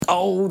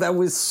Oh, that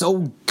was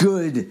so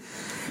good.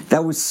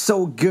 That was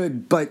so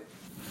good, but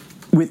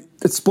with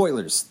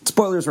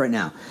spoilers right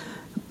now.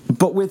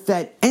 But with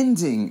that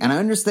ending, and I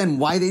understand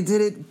why they did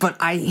it, but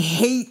I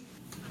hate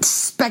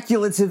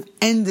speculative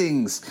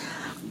endings.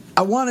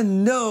 I want to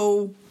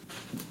know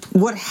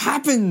what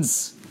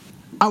happens.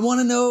 I want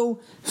to know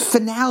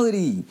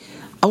finality.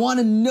 I want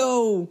to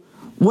know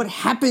what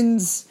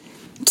happens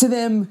to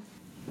them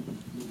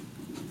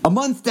a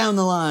month down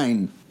the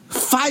line,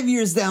 5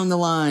 years down the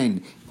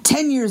line,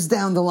 10 years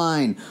down the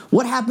line.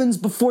 What happens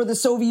before the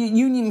Soviet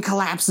Union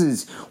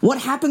collapses? What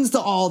happens to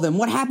all of them?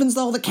 What happens to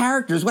all the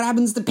characters? What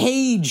happens to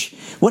Paige?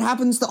 What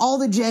happens to all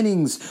the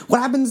Jennings? What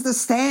happens to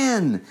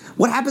Stan?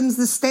 What happens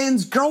to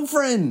Stan's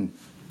girlfriend?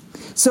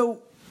 So,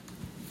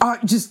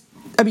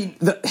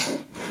 it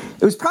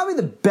was probably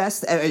the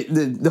best.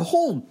 The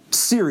whole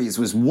series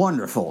was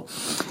wonderful.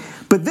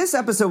 But this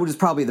episode was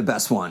probably the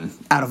best one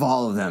out of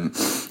all of them.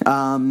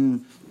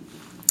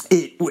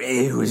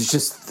 It was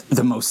just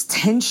the most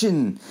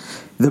tension,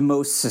 the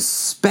most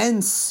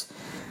suspense.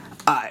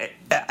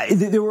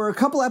 There were a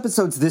couple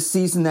episodes this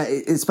season that,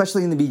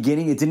 especially in the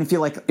beginning, it didn't feel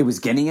like it was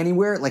getting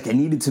anywhere. Like I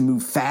needed to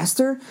move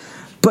faster.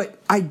 But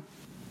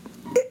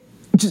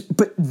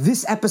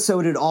this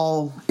episode, it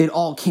all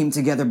came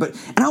together.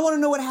 And I want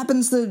to know what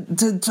happens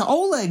to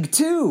Oleg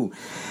too.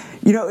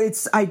 You know,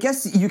 I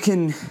guess you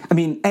can,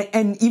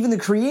 and even the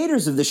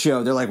creators of the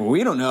show, they're like, well,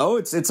 we don't know.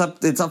 It's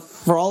up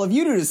for all of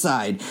you to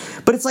decide.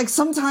 But it's like,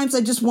 sometimes I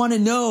just want to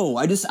know.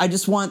 I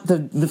just want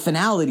the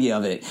finality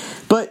of it.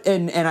 But,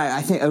 and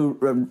I think I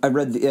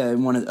read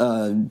one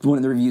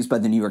of the reviews by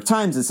the New York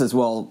Times that says,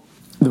 well,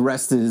 the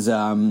rest is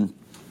fan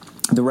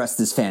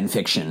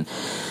fiction.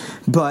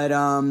 But,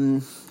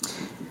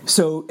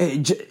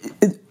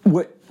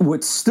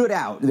 what stood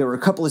out, there were a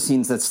couple of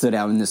scenes that stood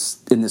out in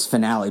this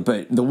finale,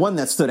 but the one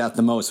that stood out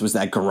the most was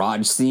that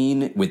garage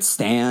scene with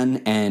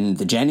Stan and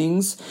the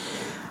Jennings.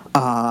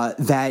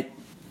 That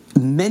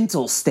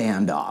mental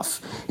standoff.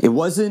 It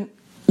wasn't,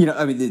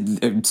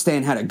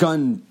 Stan had a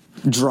gun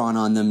drawn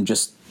on them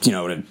just,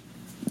 to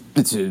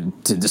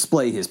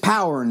display his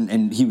power,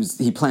 and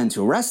he planned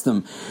to arrest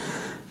them.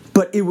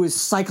 But it was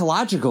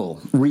psychological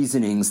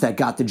reasonings that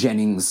got the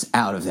Jennings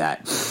out of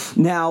that.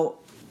 Now,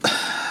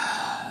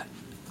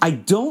 I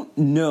don't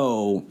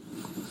know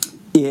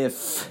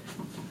if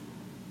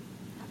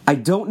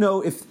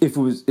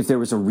there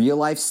was a real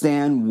life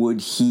Stan, would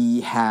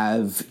he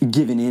have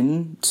given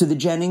in to the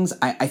Jennings?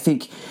 I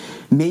think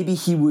maybe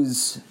he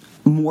was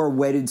more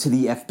wedded to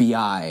the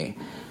FBI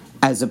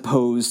as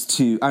opposed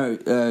to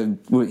to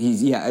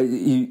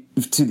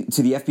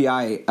the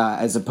FBI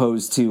as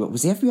opposed to,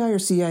 was the FBI or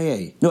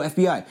CIA? No,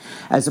 FBI,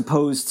 as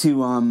opposed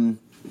to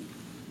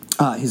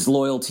his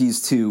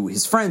loyalties to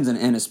his friends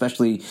and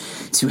especially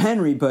to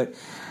Henry. But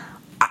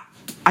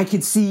I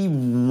could see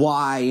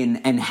why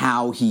and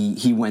how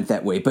he went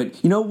that way. But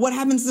what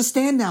happens to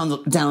Stan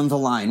down the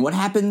line? What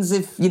happens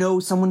if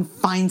someone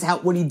finds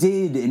out what he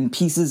did and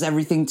pieces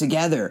everything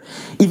together,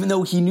 even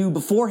though he knew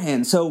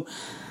beforehand? So,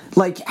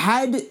 like,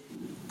 had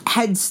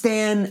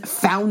Stan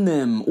found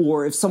them,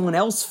 or if someone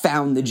else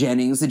found the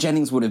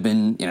Jennings would have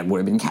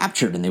been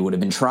captured and they would have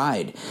been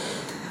tried.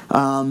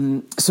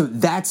 So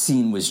that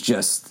scene was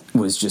just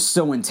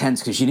so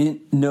intense because you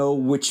didn't know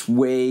which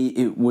way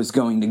it was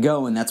going to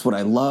go, and that's what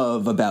I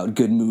love about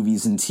good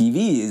movies and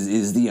TV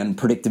is the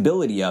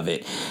unpredictability of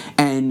it,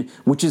 and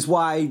which is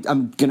why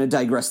I'm gonna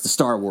digress to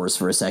Star Wars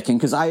for a second,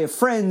 because I have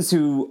friends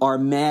who are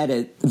mad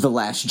at The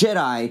Last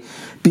Jedi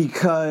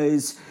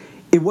because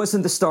it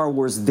wasn't the Star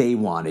Wars they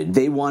wanted.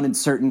 They wanted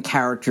certain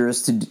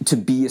characters to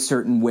be a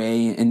certain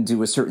way and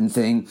do a certain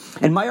thing.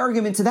 And my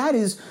argument to that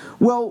is,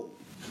 well,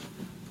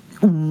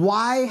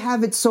 why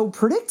have it so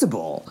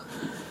predictable?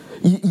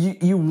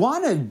 You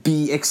want to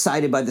be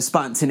excited by the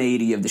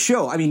spontaneity of the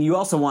show. You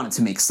also want it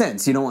to make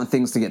sense. You don't want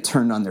things to get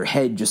turned on their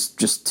head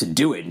just to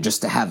do it,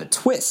 just to have a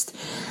twist.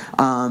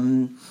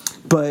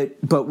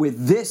 But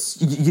with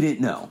this, you didn't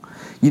know.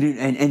 You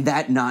didn't, and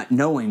that not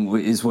knowing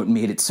is what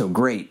made it so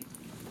great.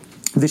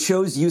 The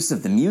show's use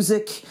of the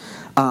music,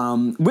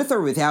 With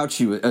or Without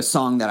You, a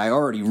song that I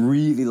already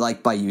really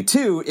like by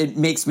U2, it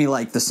makes me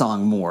like the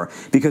song more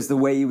because the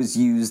way it was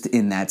used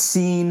in that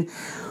scene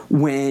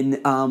when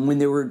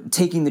they were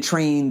taking the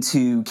train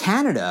to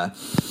Canada,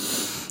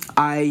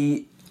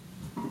 well,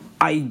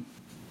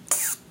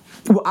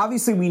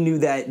 obviously we knew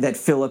that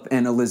Philip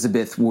and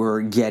Elizabeth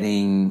were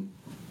getting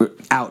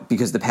out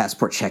because the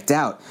passport checked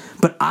out.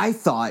 But I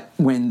thought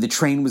when the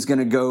train was going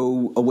to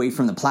go away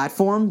from the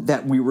platform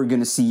that we were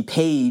going to see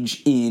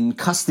Paige in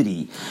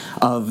custody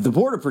of the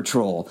Border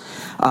Patrol.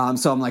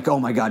 So I'm like, oh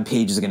my God,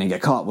 Paige is going to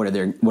get caught. What are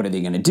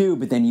they going to do?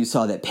 But then you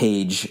saw that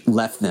Paige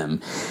left them.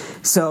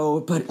 So,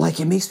 but like,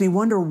 it makes me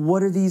wonder,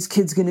 what are these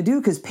kids going to do?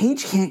 Because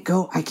Paige can't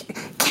go.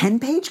 Can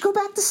Paige go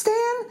back to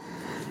Stan?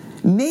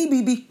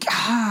 Maybe.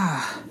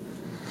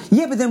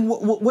 Yeah, but then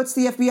what's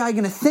the FBI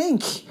going to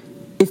think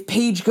if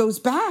Paige goes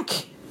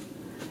back?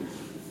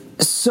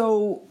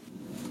 So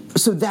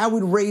that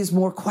would raise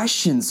more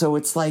questions. So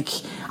it's like,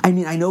 I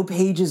know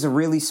Paige is a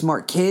really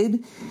smart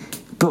kid,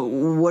 But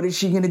what is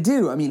she going to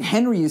do? I mean,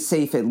 Henry is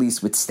safe at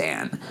least with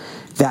Stan.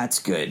 That's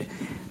good.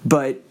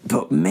 But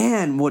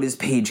man, what is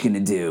Paige going to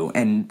do?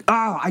 And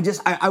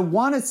I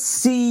want to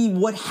see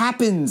what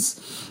happens,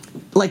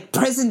 like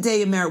present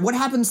day America. What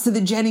happens to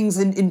the Jennings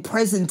in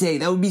present day?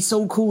 That would be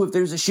so cool if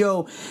there's a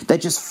show that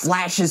just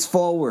flashes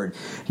forward,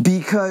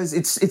 because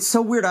it's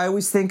so weird. I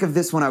always think of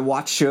this when I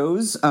watch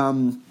shows.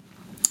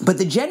 But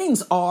the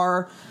Jennings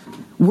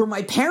were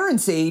my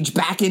parents' age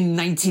back in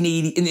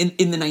 1980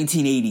 in the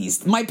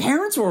 1980s. My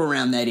parents were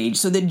around that age,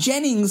 so the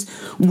Jennings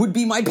would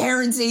be my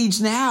parents' age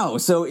now.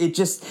 So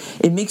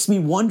it makes me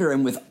wonder.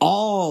 And with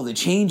all the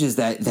changes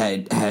that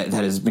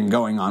has been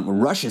going on with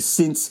Russia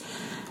since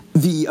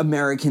the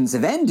Americans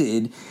have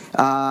ended,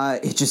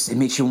 it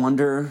makes you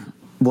wonder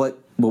what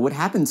would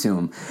happen to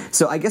him.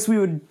 So I guess we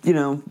would,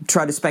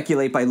 try to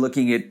speculate by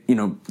looking at,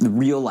 the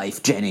real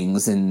life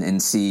Jennings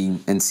and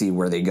see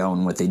where they go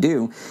and what they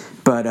do.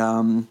 But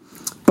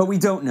we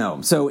don't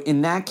know. So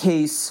in that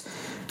case,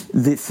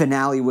 the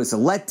finale was a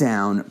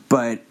letdown,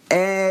 but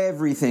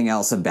everything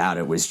else about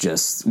it was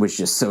just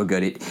so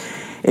good.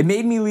 It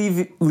made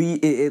me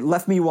it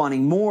left me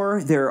wanting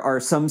more. There are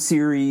some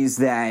series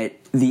that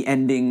the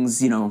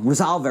endings,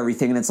 resolve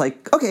everything, and it's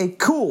like, okay,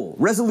 cool,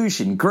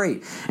 resolution,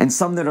 great. And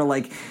some that are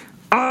like,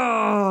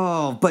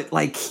 oh, but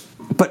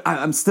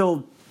I'm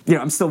still,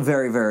 I'm still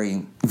very,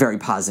 very, very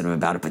positive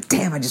about it. But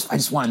damn, I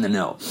just wanted to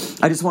know.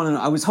 I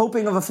was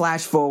hoping of a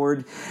flash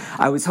forward.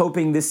 I was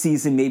hoping this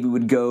season maybe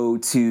would go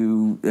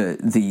to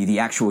the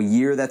actual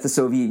year that the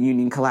Soviet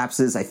Union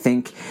collapses. I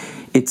think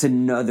it's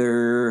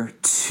another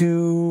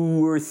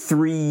 2 or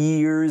 3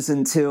 years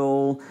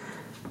until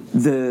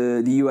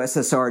the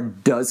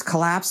USSR does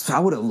collapse. I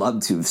would have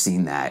loved to have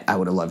seen that.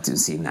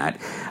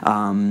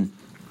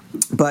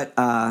 But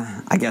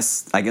I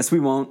guess we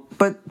won't.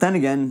 But then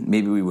again,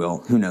 maybe we will.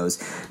 Who knows?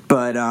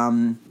 But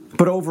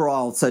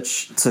overall,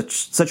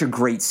 such a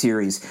great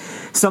series.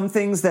 Some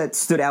things that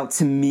stood out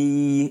to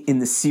me in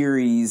the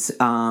series.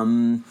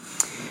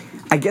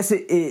 I guess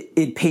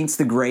it paints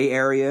the gray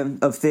area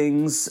of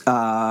things.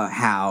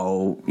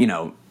 How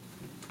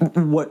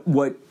what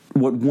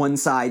one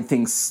side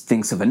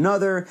thinks of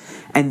another,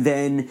 and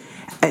then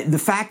the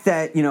fact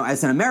that,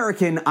 as an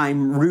American,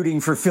 I'm rooting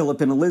for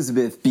Philip and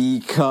Elizabeth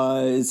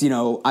because,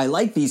 I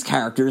like these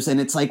characters, and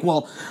it's like,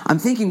 well, I'm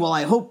thinking, well,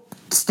 I hope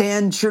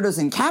Stan sure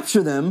doesn't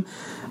capture them,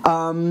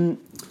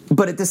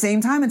 but at the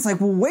same time, it's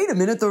like, well, wait a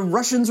minute, the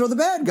Russians are the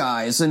bad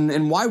guys,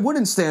 and why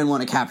wouldn't Stan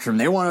want to capture them?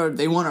 They want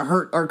to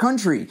hurt our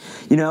country,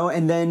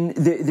 and then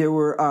there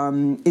were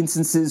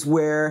instances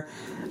where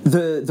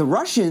the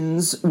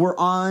Russians were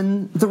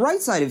on the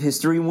right side of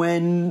history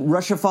when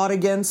Russia fought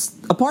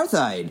against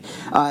apartheid.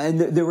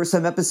 And there were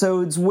some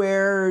episodes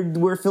where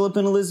Philip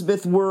and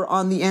Elizabeth were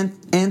on the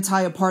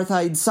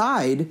anti-apartheid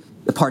side,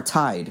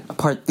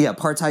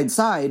 apartheid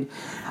side,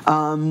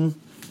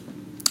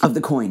 of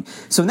the coin.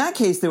 So in that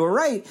case, they were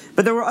right,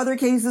 but there were other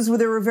cases where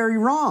they were very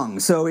wrong.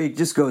 So it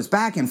just goes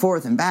back and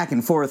forth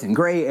in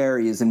gray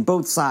areas in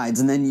both sides,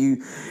 and then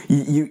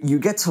you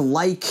get to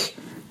like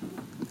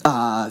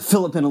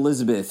Philip and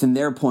Elizabeth and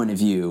their point of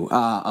view.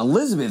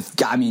 Elizabeth,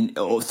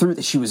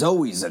 she was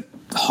always a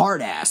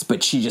hard ass,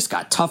 but she just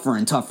got tougher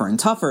and tougher and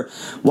tougher,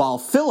 while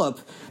Philip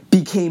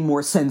became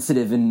more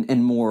sensitive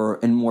and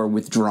more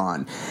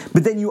withdrawn.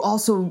 But then you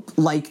also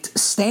liked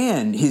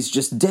Stan, his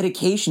just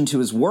dedication to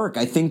his work.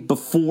 I think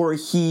before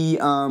he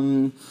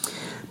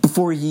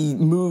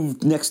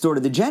moved next door to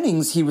the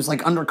Jennings, he was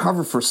like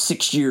undercover for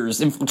 6 years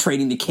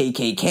infiltrating the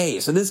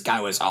KKK. So this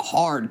guy was a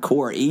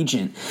hardcore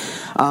agent.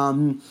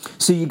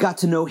 So you got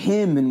to know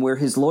him and where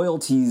his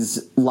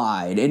loyalties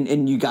lied,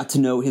 and you got to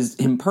know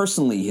him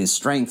personally, his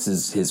strengths,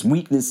 his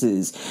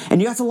weaknesses,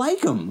 and you got to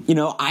like him.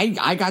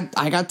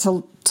 I got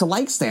to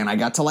like Stan. I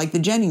got to like the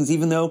Jennings,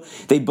 even though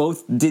they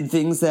both did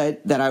things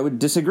that I would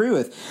disagree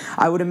with.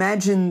 I would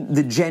imagine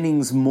the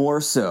Jennings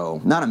more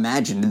so. Not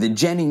imagine, the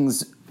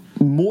Jennings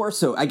more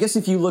so. I guess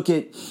if you look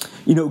at,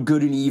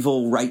 good and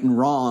evil, right and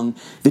wrong,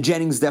 the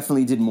Jennings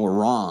definitely did more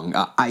wrong.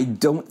 I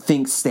don't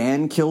think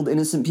Stan killed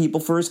innocent people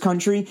for his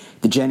country.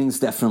 The Jennings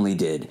definitely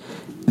did.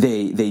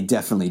 They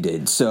definitely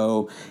did.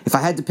 So if I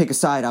had to pick a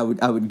side, I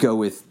would go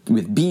with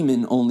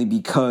Beeman, only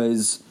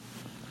because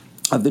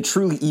of the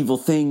truly evil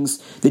things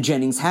the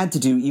Jennings had to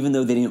do, even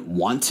though they didn't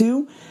want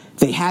to.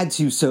 They had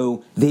to,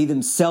 so they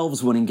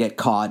themselves wouldn't get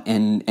caught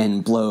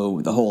and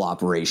blow the whole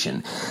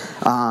operation.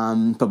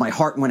 But my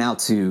heart went out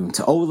to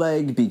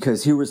Oleg,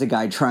 because here was a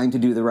guy trying to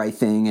do the right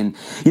thing, and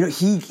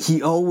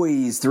he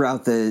always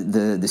throughout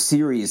the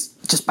series,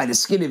 just by the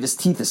skin of his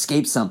teeth,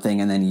 escaped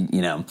something, and then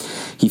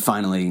he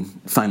finally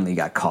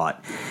got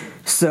caught.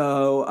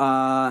 So,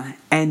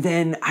 and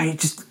then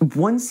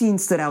one scene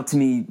stood out to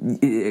me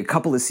a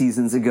couple of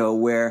seasons ago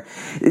where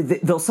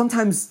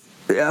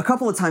a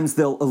couple of times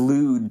they'll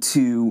allude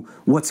to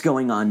what's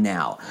going on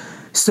now.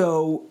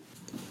 So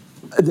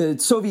the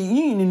Soviet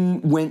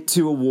Union went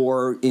to a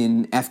war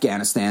in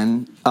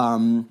Afghanistan,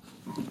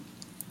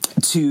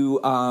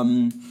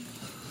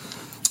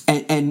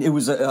 and it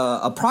was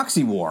a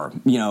proxy war,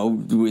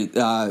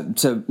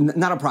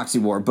 not a proxy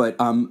war, but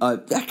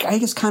I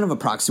guess kind of a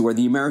proxy war.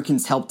 The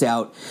Americans helped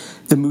out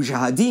the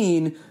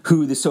Mujahideen,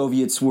 who the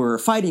Soviets were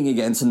fighting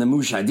against, and the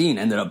Mujahideen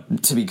ended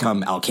up to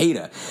become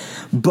Al-Qaeda.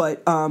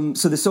 But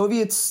so the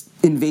Soviets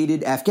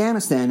invaded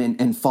Afghanistan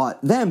and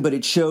fought them, but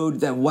it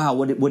showed that, wow,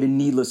 what a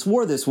needless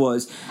war this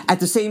was. At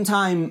the same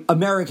time,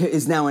 America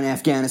is now in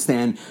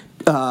Afghanistan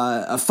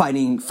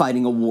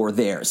fighting a war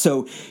there.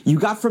 So you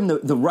got from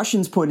the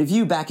Russians' point of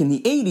view back in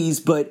the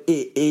 80s, but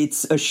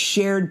it's a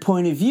shared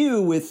point of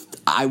view with,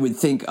 I would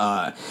think,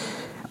 a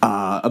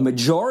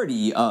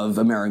majority of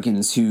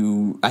Americans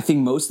who, I think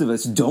most of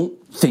us don't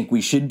think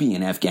we should be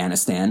in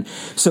Afghanistan.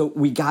 So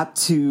we got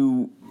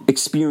to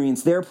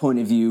experience their point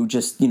of view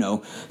just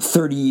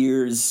 30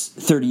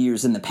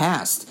 years in the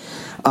past.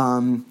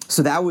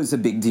 So that was a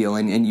big deal,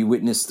 and you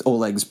witnessed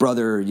Oleg's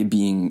brother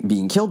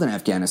being killed in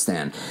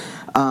Afghanistan.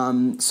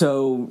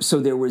 So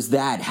there was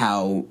that,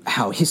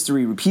 how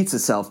history repeats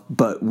itself,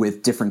 but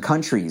with different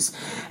countries.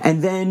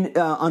 And then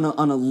on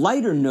a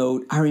lighter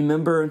note, I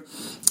remember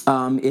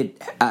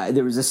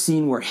there was a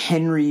scene where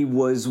Henry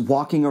was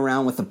walking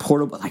around with a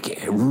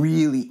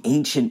really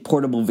ancient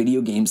portable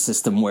video game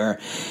system where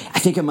I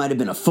think it might have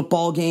been a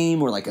football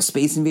game or like a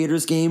Space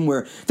Invaders game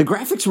where the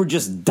graphics were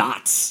just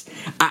dots.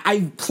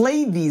 I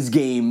played these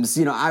games,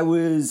 I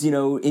was,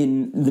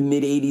 in the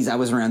mid 80s, I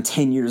was around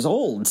 10 years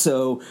old.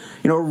 So,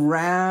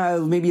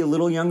 maybe a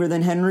little younger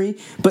than Henry,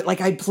 but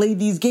I played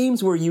these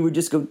games where you would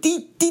just go,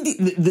 dee, dee,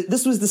 dee.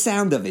 This was the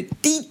sound of it.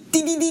 Dee,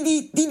 dee, dee, dee,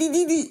 dee, dee,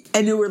 dee, dee.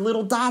 And there were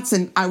little dots,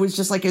 and I was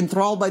just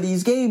enthralled by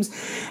these games.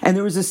 And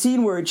there was a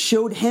scene where it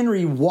showed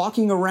Henry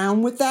walking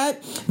around with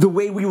that the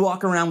way we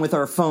walk around with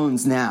our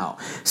phones now.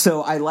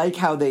 So I like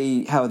how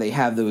they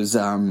have those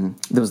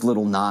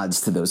little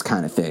nods to those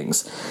kind of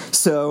things.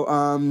 So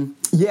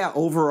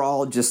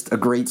overall, just a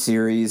great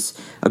series,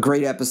 a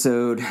great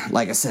episode.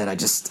 Like I said,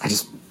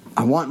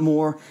 I want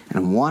more, and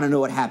I want to know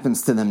what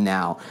happens to them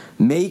now.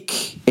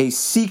 Make a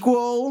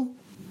sequel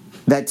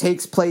that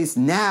takes place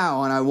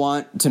now, and I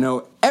want to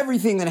know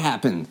everything that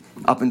happened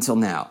up until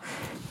now.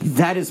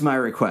 That is my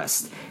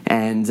request.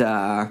 And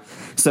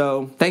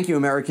so thank you,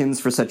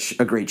 Americans, for such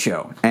a great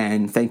show.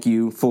 And thank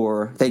you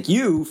for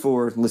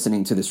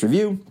listening to this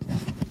review.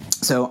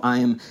 So I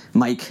am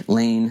Mike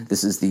Lane.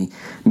 This is the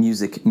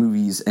Music,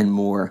 Movies, and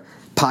More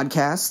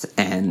podcast,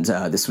 and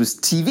this was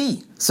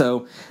TV.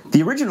 So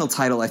the original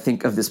title, I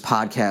think, of this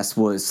podcast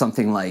was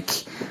something like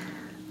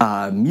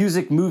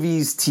Music,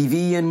 Movies,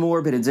 TV, and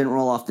More, but it didn't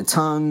roll off the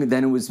tongue.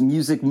 Then it was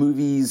Music,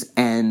 Movies,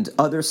 and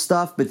Other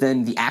Stuff, but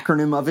then the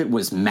acronym of it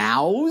was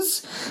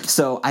MOUZ.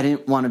 So I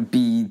didn't want to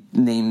be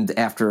named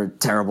after a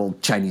terrible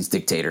Chinese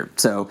dictator.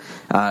 So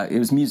it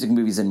was Music,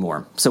 Movies, and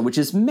More. So which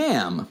is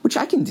ma'am, which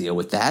I can deal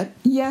with that.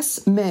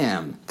 Yes,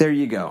 ma'am. There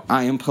you go.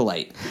 I am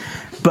polite.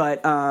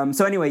 But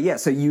so anyway,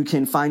 so you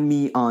can find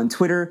me on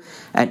Twitter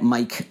at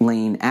Mike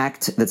Lane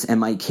Act. That's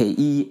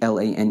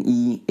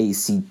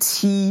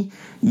MikeLaneAct.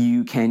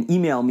 You can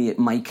email me at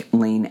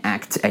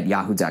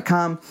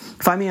MikeLaneAct@yahoo.com.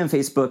 Find me on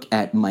Facebook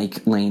at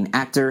Mike Lane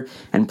Actor,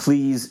 and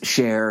please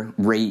share,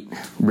 rate,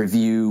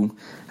 review,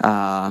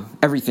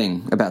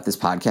 everything about this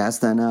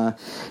podcast, and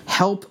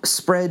help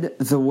spread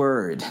the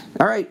word.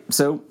 All right,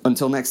 so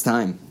until next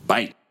time,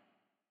 bye.